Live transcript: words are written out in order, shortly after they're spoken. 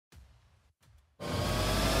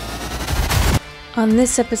On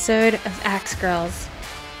this episode of Axe Girls,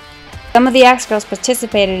 some of the Axe Girls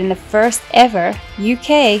participated in the first ever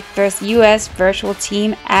UK vs US virtual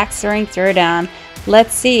team axe throwing throwdown.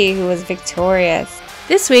 Let's see who was victorious.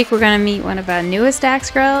 This week we're going to meet one of our newest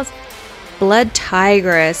Axe Girls, Blood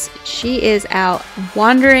Tigress. She is our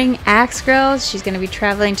Wandering AXEGIRLS. She's going to be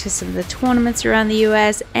traveling to some of the tournaments around the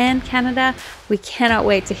US and Canada. We cannot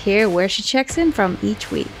wait to hear where she checks in from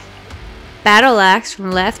each week. Battle Axe from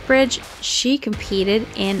Lethbridge, she competed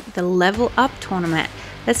in the Level Up tournament.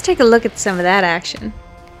 Let's take a look at some of that action.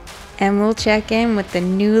 And we'll check in with the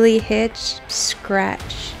newly hitched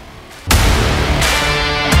Scratch.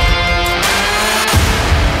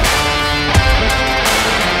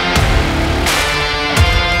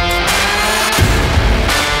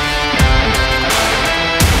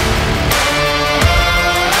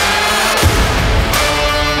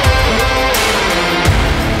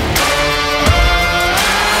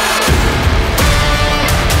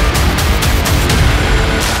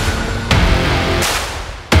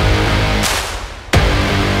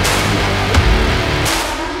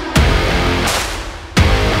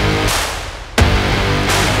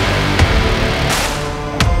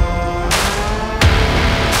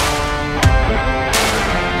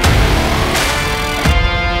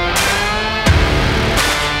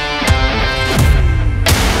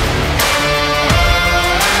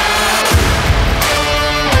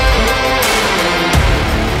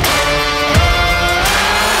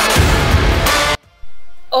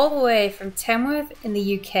 All the way from Tamworth in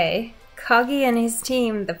the UK, Coggy and his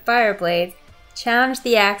team, the Fireblades, challenged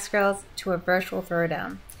the Axe Girls to a virtual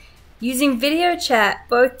throwdown. Using video chat,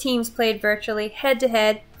 both teams played virtually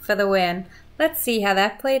head-to-head for the win. Let's see how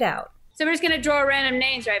that played out. So we're just going to draw random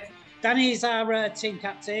names, right? Danny's our team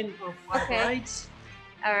captain of Fireblades.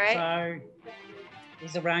 Okay. All right. So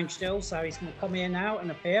he's around still, so he's going to come here now and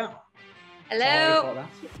appear. Hello.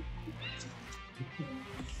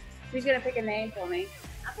 Who's going to pick a name for me?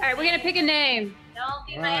 All right, we're going to pick a name. Don't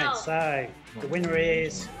be my own. So the winner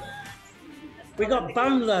is... We got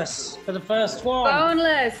Boneless for the first one.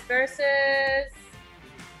 Boneless versus...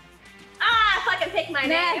 Ah, fucking pick my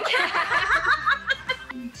name.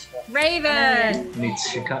 Raven.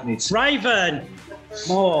 Needs. Raven.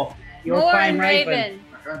 More. You're More playing and Raven.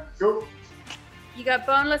 Okay, go. You got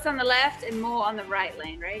Boneless on the left and More on the right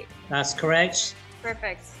lane, right? That's correct.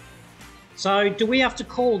 Perfect. So do we have to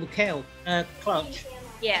call the clutch?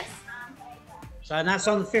 Yes. So that's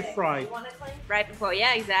on the 5th row. Right before.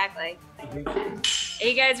 Yeah, exactly. Are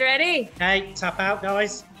you guys ready? Okay, tap out,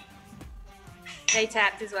 guys. They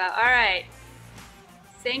tapped as well. All right.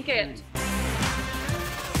 Sink it.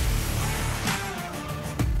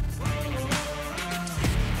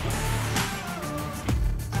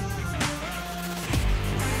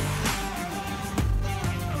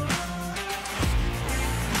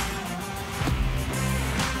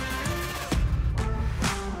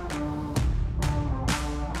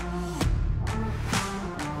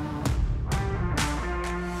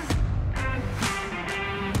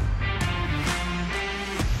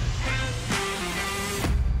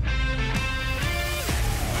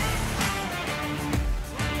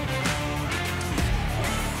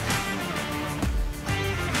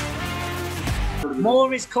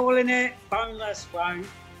 Moore is calling it. Boneless won't.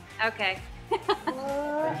 Okay.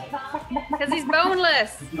 Because he's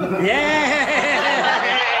boneless. Yeah!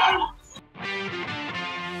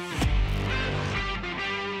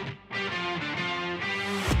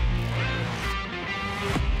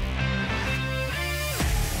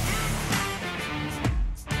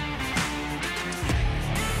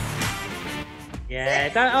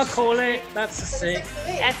 Yeah, I'll call it. That's a 6.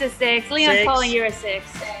 That's a 6. Leon's 6. calling you a 6.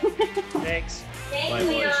 6. Thank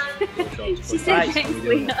Leon. She said thanks,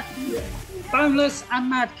 Leon. Boneless and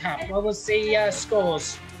Madcap. What was the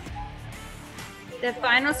scores? The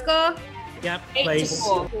final score? Yep, 8 please. to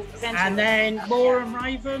 4. And then Moore and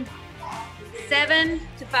Raven. 7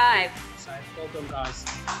 to 5. So well done, guys.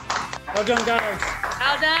 Well done, guys.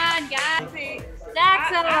 Well done, guys.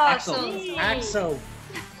 Axel.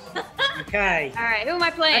 Okay. All right, who am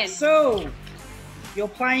I playing? Axel, you're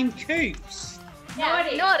playing Coops. Yeah,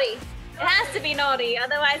 naughty. It has to be naughty,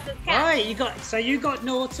 otherwise it's cat. Right, you got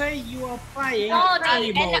naughty. You are playing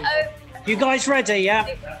Naughty. Animal. You guys ready? Yeah.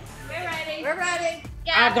 We're ready. We're ready. Our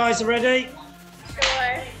Yeah. guys are ready.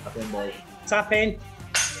 Sure. Tap in.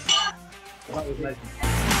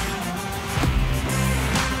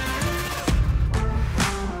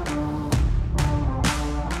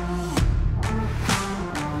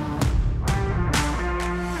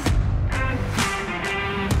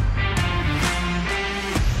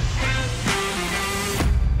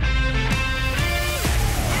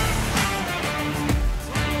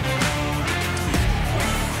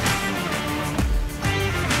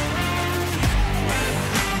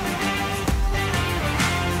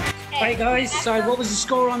 guys. So what was the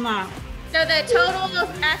score on that? So the total,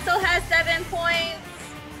 Axel has 7 points,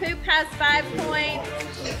 Poop has 5 points,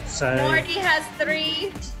 So Morty has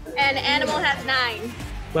 3, and Animal has 9.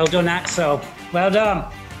 well done, Axel. Well done.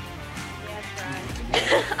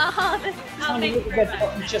 Oh, thank you very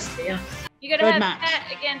much. Just here. You're Good gonna have match. Cat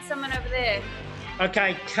against someone over there.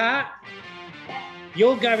 Okay, Kat,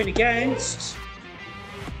 you're going against.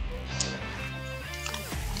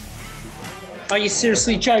 Are you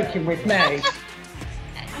seriously joking with me?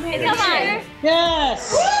 Come on.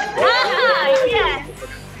 Yes. Ah, yes.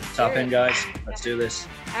 Top in, guys. Let's do this.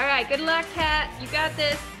 All right, good luck, Cat. You got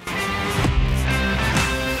this.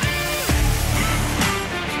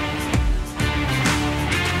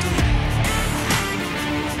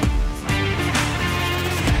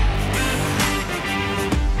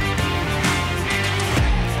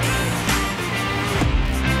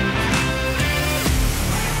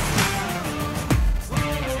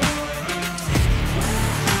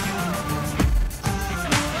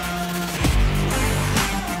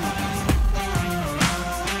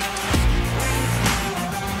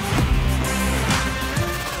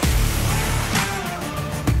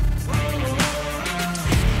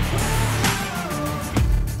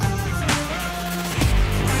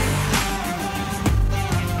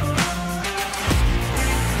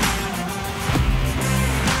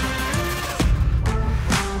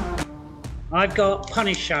 I've got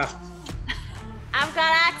Punisher. I've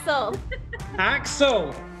got Axel.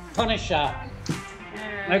 Axel, Punisher.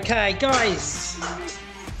 Okay, guys.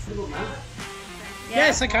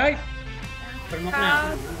 Yes, okay. Put him up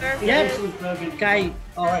now. Yeah. Okay.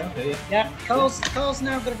 All right. Yeah. Carl's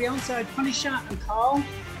now going to be on. So Punisher and Carl.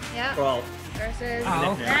 Yep. Crawl. Versus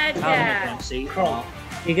Carl. Bad Carl. Cat. See. Carl.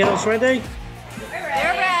 You girls ready?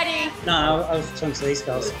 They're ready. No, I was talking to these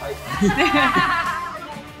guys.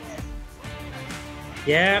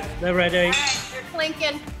 Yeah, they're ready. They're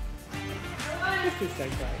clinking. This is so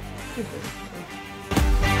great.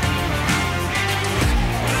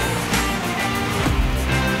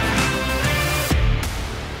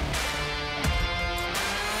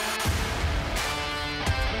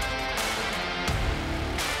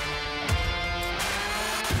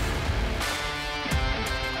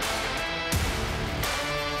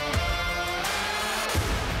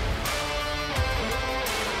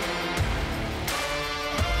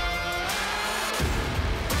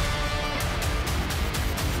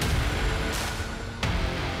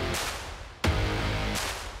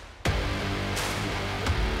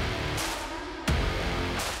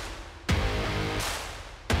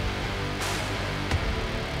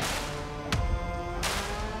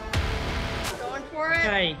 Going for it.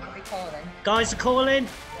 Okay, What are we calling? guys are calling.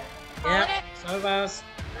 Calling Yeah, it. so us.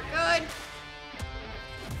 Good.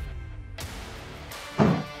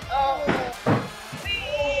 Oh.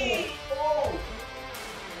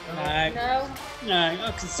 No, No. no,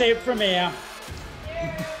 I can see it from here.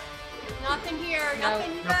 Nothing here.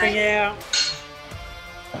 Nothing here. Nothing here.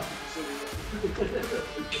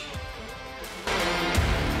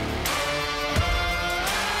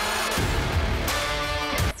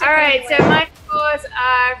 All right, so my scores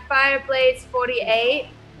are Fireblades 48,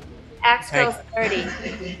 AXEGIRLS 30.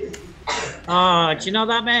 Oh, do you know what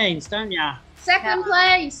that means, don't you? Second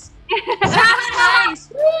place. Nice.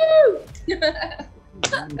 Woo!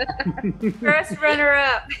 First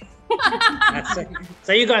runner-up. That's it.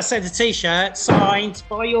 So you got to send a T-shirt signed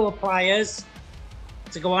by your players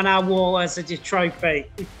to go on our wall as a trophy.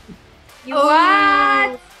 You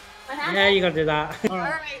what? Yeah, you got to do that. All All right.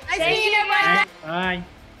 right. Nice Thank meeting you. you. Bye.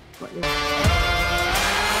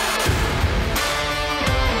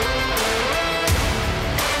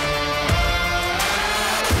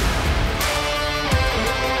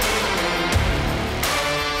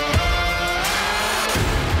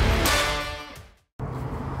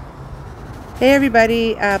 Hey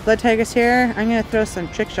everybody, Blood Tigress here. I'm gonna throw some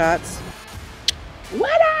trick shots.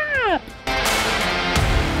 What up?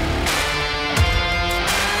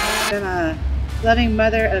 I'm a loving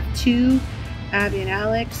mother of 2, Abby and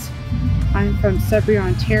Alex. I'm from Sudbury,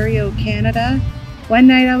 Ontario, Canada. One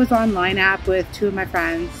night I was on Line App with 2 of my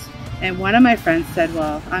friends, and one of my friends said,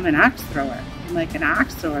 well, I'm an axe thrower. I'm like, an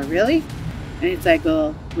axe thrower, really? And he's like,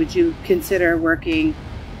 well, would you consider working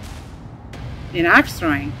in axe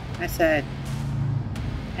throwing? I said,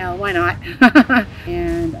 hell, why not?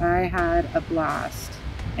 And I had a blast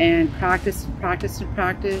and practice.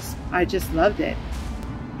 I just loved it.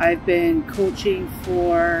 I've been coaching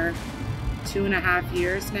for 2.5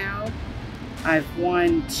 years now. I've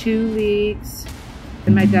won 2 leagues,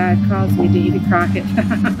 and my dad calls me Davy Crockett.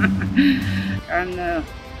 I'm the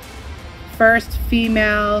first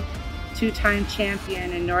female two-time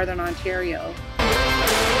champion in Northern Ontario.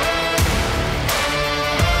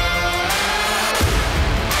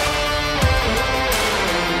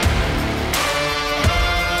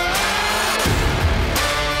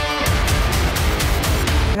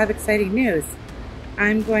 I have exciting news.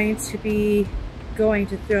 I'm going to be going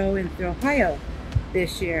to throw in Ohio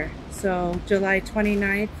this year. So July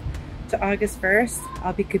 29th to August 1st,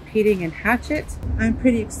 I'll be competing in hatchet. I'm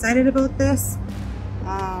pretty excited about this.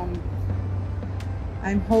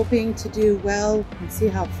 I'm hoping to do well and see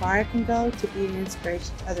how far I can go to be an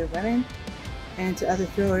inspiration to other women and to other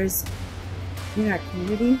throwers in our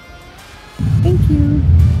community. Thank you.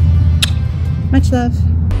 Much love.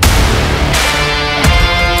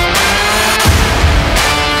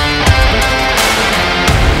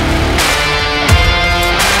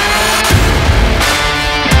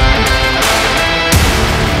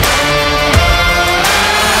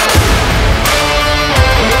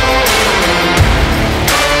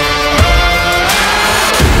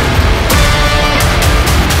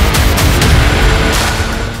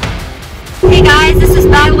 Hey guys, this is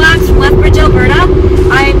Agawam from Lethbridge, Alberta.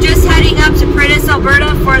 I'm just heading up to Prentice,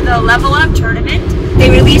 Alberta for the Level Up tournament. They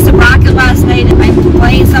released a bracket last night. I'm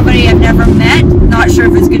playing somebody I've never met. Not sure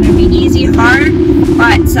if it's going to be easy, hard,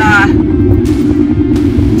 but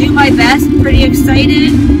do my best. Pretty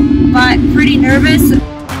excited, but pretty nervous.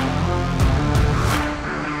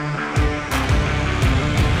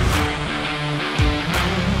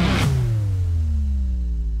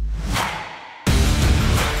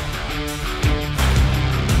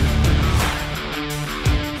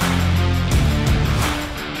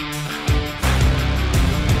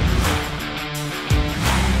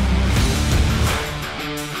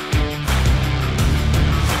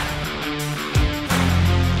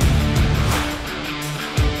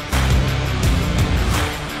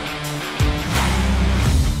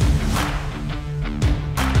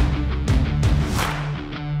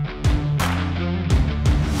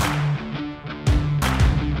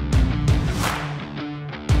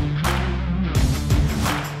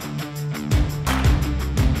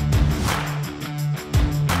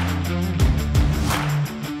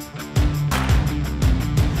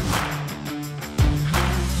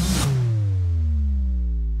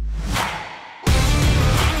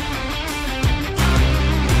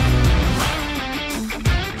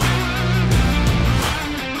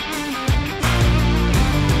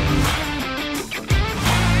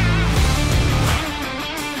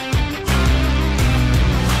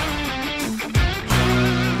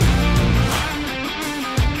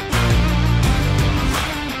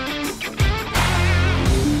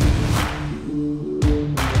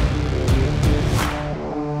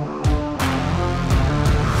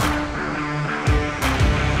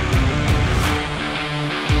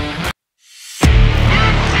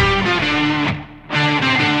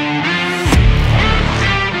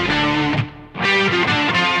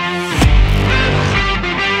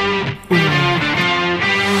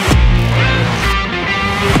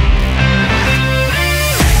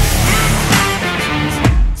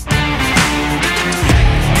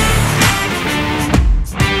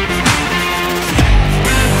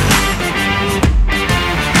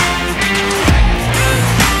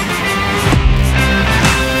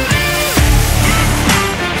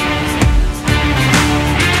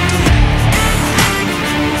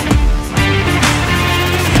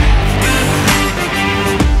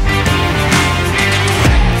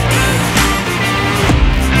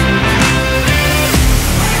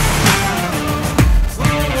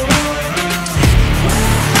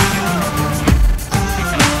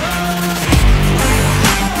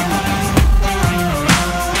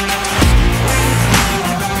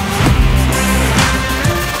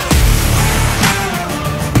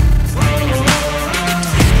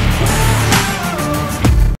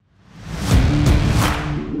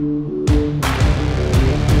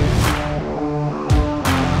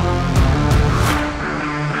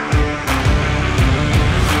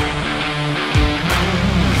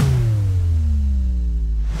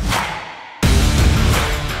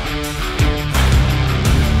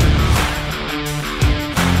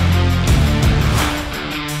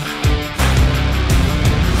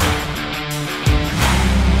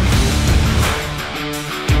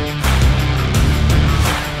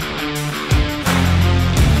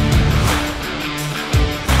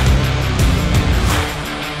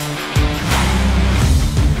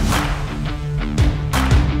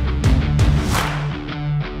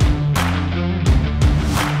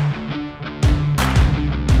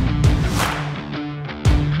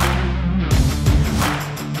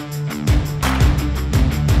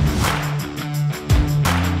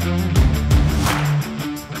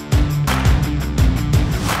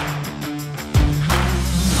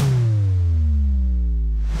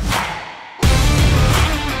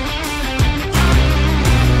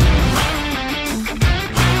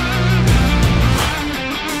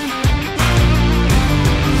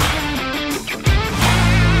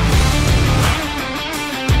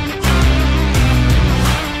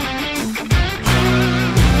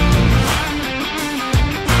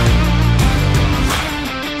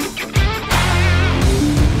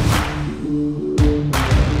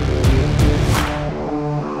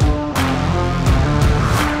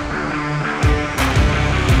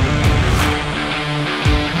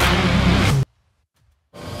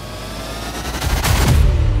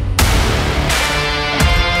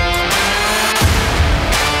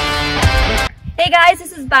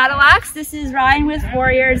 Battle Axe. This is Ryan with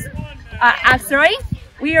Warriors Axe Throwing.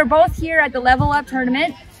 We are both here at the Level Up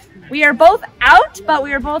tournament. We are both out, but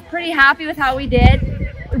we are both pretty happy with how we did.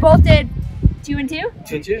 We both did 2 and 2?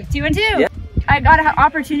 2 and 2. 2 and 2. Yeah. I got an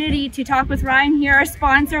opportunity to talk with Ryan here, our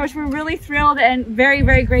sponsor, which we're really thrilled and very,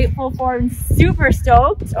 very grateful for and super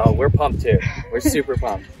stoked. Oh, we're pumped too. We're super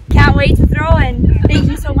pumped. Can't wait to throw, and thank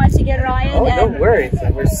you so much again, Ryan. Oh, no worries.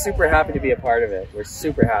 We're super happy to be a part of it. We're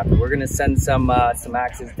super happy. We're gonna send some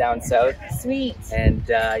axes down south. Sweet. And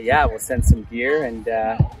yeah, we'll send some gear, and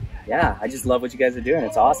yeah, I just love what you guys are doing.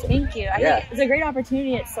 It's awesome. Thank you. I think it's a great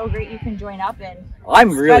opportunity. It's so great you can join up and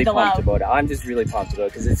I'm really pumped about it. I'm just really pumped about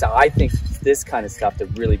it because I think this kind of stuff that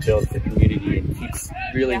really builds the community and keeps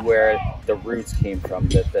really where the roots came from,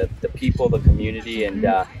 the people, the community, and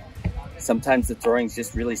sometimes the throwing's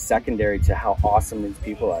just really secondary to how awesome these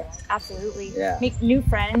people are. Absolutely. Yeah. Make new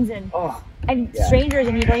friends and strangers,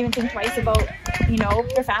 and you don't even think twice about, you know,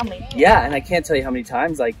 their family. Yeah, and I can't tell you how many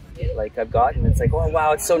times like I've gotten, it's like, oh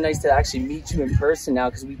wow, it's so nice to actually meet you in person now,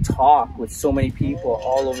 because we talk with so many people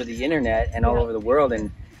all over the internet and all over the world,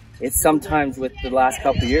 and it's sometimes with the last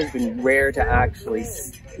couple of years been rare to actually,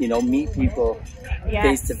 you know, meet people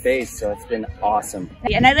face to face, so it's been awesome.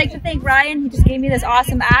 And I'd like to thank Ryan. He just gave me this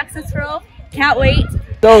awesome axe to throw. Can't wait.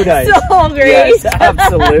 So nice. So great. Yes,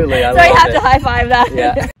 absolutely. So I have to high five that.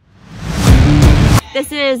 Yeah.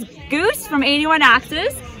 This is Goose from 81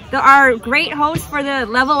 Axes. They're our great host for the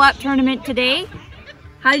Level Up tournament today.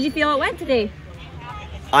 How did you feel it went today?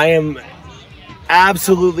 I am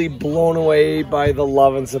absolutely blown away by the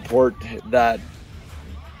love and support that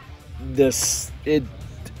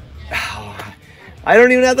I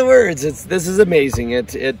don't even have the words. This is amazing.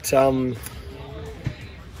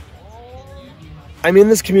 I'm in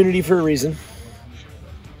this community for a reason,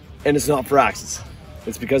 and it's not for axes.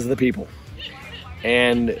 It's because of the people.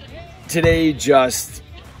 And today just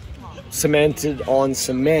cemented on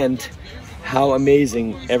cement how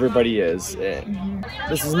amazing everybody is.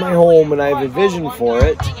 This is my home and I have a vision for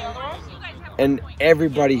it, and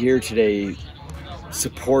everybody here today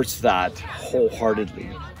supports that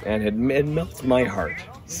wholeheartedly, and it melts my heart.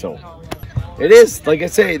 So it is, like I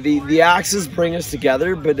say, the axes bring us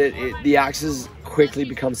together, but the axes quickly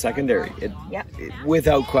become secondary,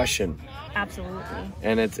 without question. Absolutely.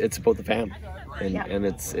 And it's about the fam. And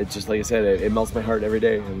it's just like I said, it melts my heart every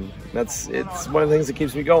day, and it's one of the things that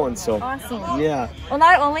keeps me going. So awesome. Yeah. Well,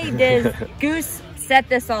 not only does Goose set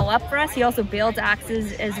this all up for us, he also builds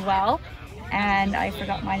axes as well. And I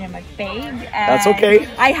forgot mine in my bag. That's okay.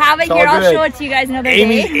 I have it here. I'll show it to you guys another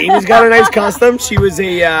day. Amy's got a nice custom. She was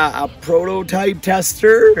a prototype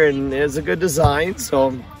tester, and it's a good design.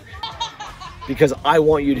 So. Because I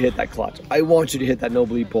want you to hit that clutch. I want you to hit that no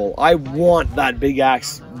bleed pull. I want that big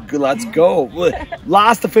axe. Let's go.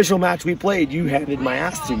 Last official match we played, you handed my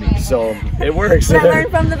axe to me, so it works. Did I learn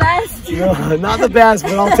from the best? No, not the best,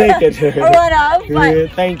 but I'll take it. Or one of,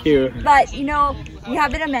 but, thank you. But you know, you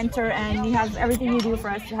have been a mentor, and you have everything you do for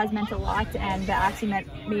us has meant a lot, and the axe you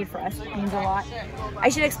made for us means a lot. I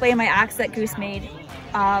should explain my axe that Goose made.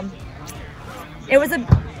 It was a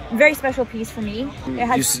very special piece for me. It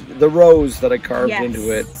had the rose that I carved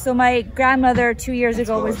into it. So my grandmother 2 years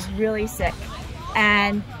ago was really sick,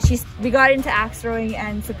 and we got into axe throwing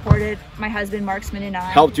and supported my husband, Marksman, and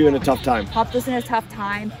I. Helped you in a tough time. Helped us in a tough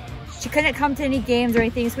time. She couldn't come to any games or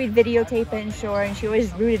anything, so we'd videotape it and show her, and she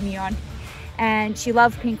always rooted me on. And she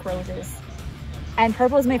loved pink roses. And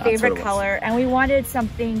purple is my favorite color, and we wanted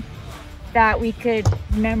something that we could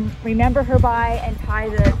remember her by and tie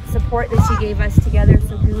the support that she gave us together.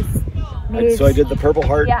 So Goose made, so I did the purple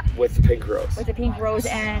heart with the pink rose. With the pink rose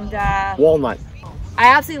and walnut. I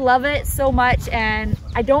absolutely love it so much, and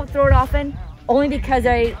I don't throw it often, only because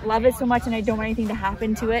I love it so much and I don't want anything to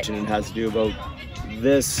happen to it. It has to do about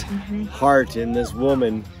this heart in this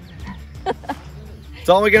woman. It's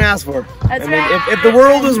all we can ask for. That's right. If the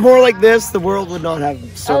world was more like this, the world would not have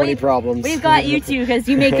so many problems. We've got you too, because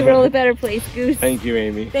you make the world a better place, Goose. Thank you,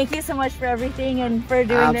 Amy. Thank you so much for everything and for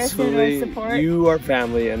doing this and our support. You are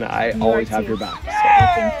family, and I always have your back. So.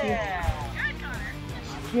 Thank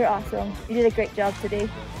you. You're awesome. You did a great job today.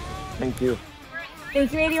 Thank you.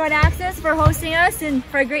 Thank you, 81 Axes, for hosting us and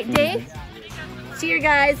for a great day. See you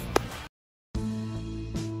guys.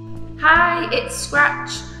 Hi, it's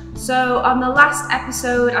Scratch. So on the last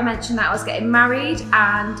episode I mentioned that I was getting married,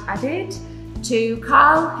 and I did, to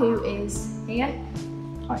Carl, who is here.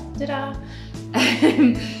 Ta-da.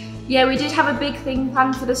 Yeah, we did have a big thing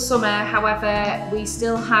planned for the summer, however we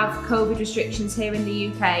still have COVID restrictions here in the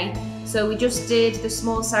UK, so we just did the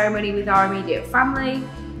small ceremony with our immediate family,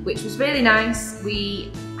 which was really nice.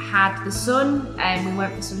 We had the sun, and we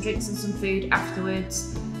went for some drinks and some food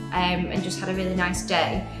afterwards, and just had a really nice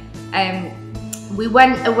day. We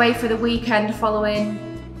went away for the weekend following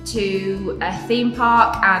to a theme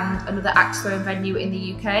park and another axe throwing venue in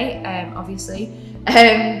the UK, obviously.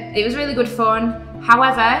 It was really good fun.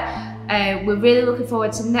 However, we're really looking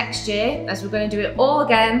forward to next year, as we're going to do it all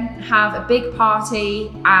again, have a big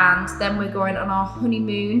party, and then we're going on our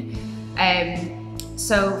honeymoon.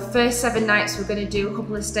 So first 7 nights we're going to do a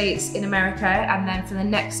couple of states in America, and then for the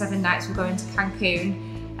next 7 nights we're going to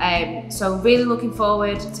Cancun. So really looking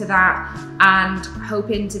forward to that, and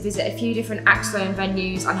hoping to visit a few different axe throwing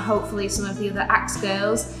venues, and hopefully some of the other axe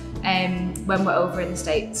girls when we're over in the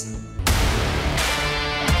States.